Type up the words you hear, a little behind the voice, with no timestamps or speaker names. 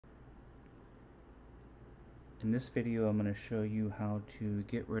In this video, I'm going to show you how to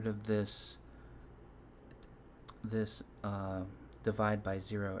get rid of this divide by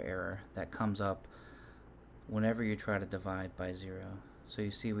zero error that comes up whenever you try to divide by zero. So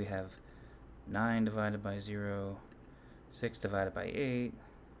you see we have 9 divided by 0, 6 divided by 8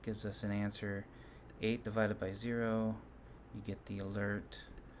 gives us an answer. 8 divided by 0, you get the alert.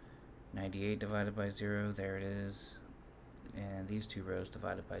 98 divided by 0, there it is. And these two rows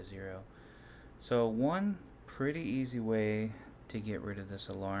divided by 0. So one pretty easy way to get rid of this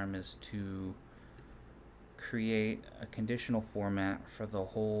alarm is to create a conditional format for the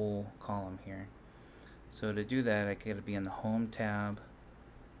whole column here. So to do that, I got to be in the Home tab,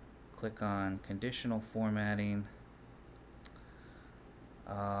 click on Conditional Formatting.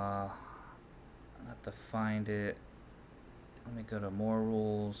 I have to find it. Let me go to More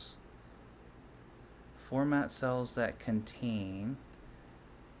Rules. Format cells that contain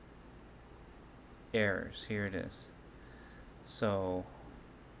errors. Here it is. So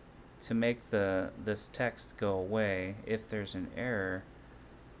to make this text go away, if there's an error,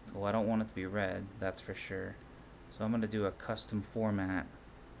 well, I don't want it to be red, that's for sure. So I'm going to do a custom format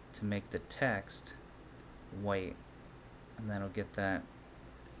to make the text white, and that'll get that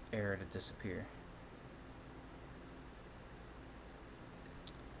error to disappear.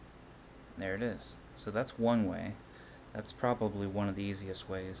 There it is. So that's one way. That's probably one of the easiest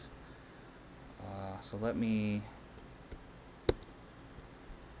ways. So let me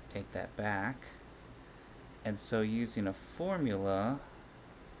take that back. And so using a formula,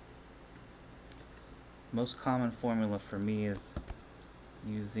 most common formula for me is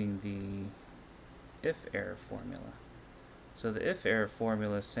using the IFERROR formula. So the IFERROR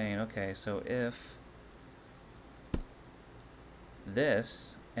formula is saying, okay, so if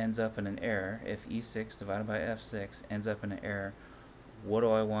this ends up in an error, if E6 divided by F6 ends up in an error, what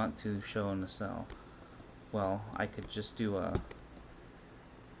do I want to show in the cell? Well, I could just do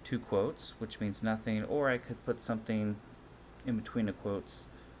two quotes, which means nothing, or I could put something in between the quotes,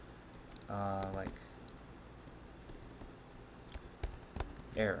 like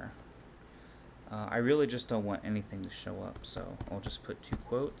error. I really just don't want anything to show up, so I'll just put 2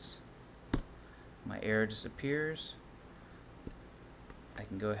 quotes. My error disappears. I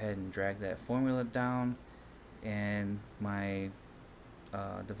can go ahead and drag that formula down, and my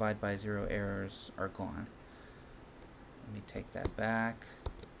divide by zero errors are gone. Let me take that back.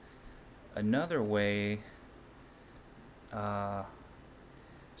 Another way,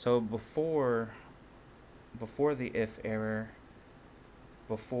 so before the if error,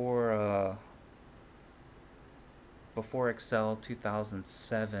 before Excel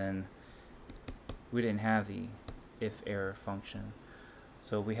 2007, we didn't have the IFERROR function.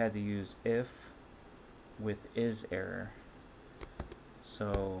 So we had to use if with ISERROR.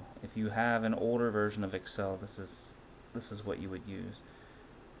 So if you have an older version of Excel, this is what you would use.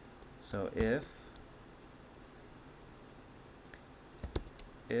 So if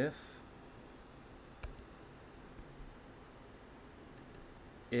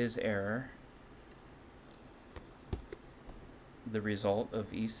ISERROR the result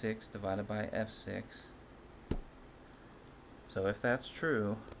of E6 divided by F6. So if that's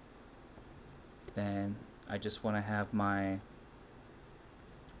true, then I just want to have my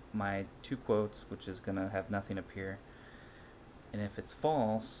 2 quotes, which is going to have nothing appear. And if it's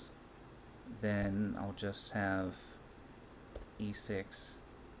false, then I'll just have E6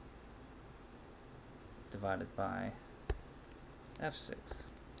 divided by F6.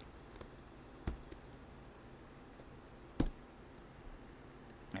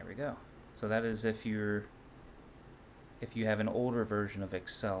 There we go. So that is if you have an older version of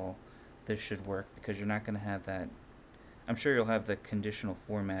Excel, this should work, because you're not going to have that. I'm sure you'll have the conditional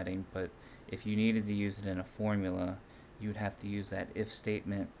formatting, but if you needed to use it in a formula, you would have to use that if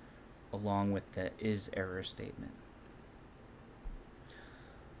statement along with the ISERROR statement.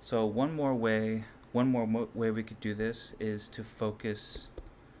 So one more way we could do this is to focus.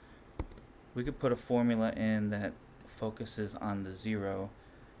 We could put a formula in that focuses on the 0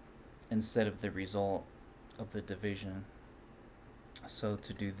 instead of the result of the division. So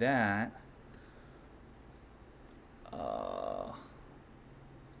to do that,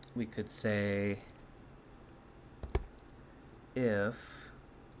 we could say if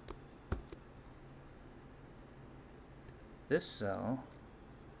this cell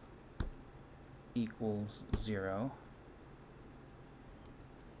equals 0,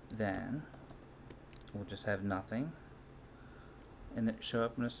 then we'll just have nothing and it show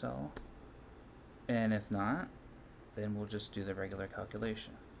up in a cell, and if not, then we'll just do the regular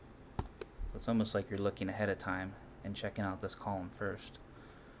calculation. So it's almost like you're looking ahead of time and checking out this column first.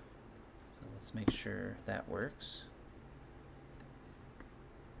 So let's make sure that works.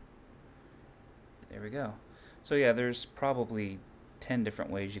 There we go. So yeah, there's probably 10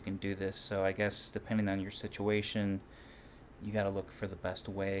 different ways you can do this, so I guess depending on your situation, you got to look for the best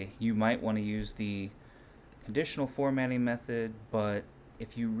way. You might want to use the conditional formatting method, but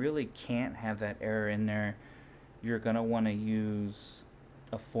if you really can't have that error in there, you're going to want to use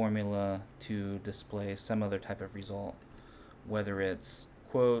a formula to display some other type of result, whether it's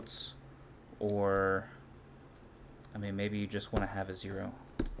quotes or, I mean, maybe you just want to have a 0.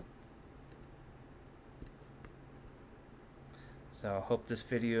 So I hope this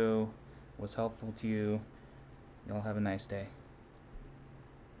video was helpful to you. Y'all have a nice day.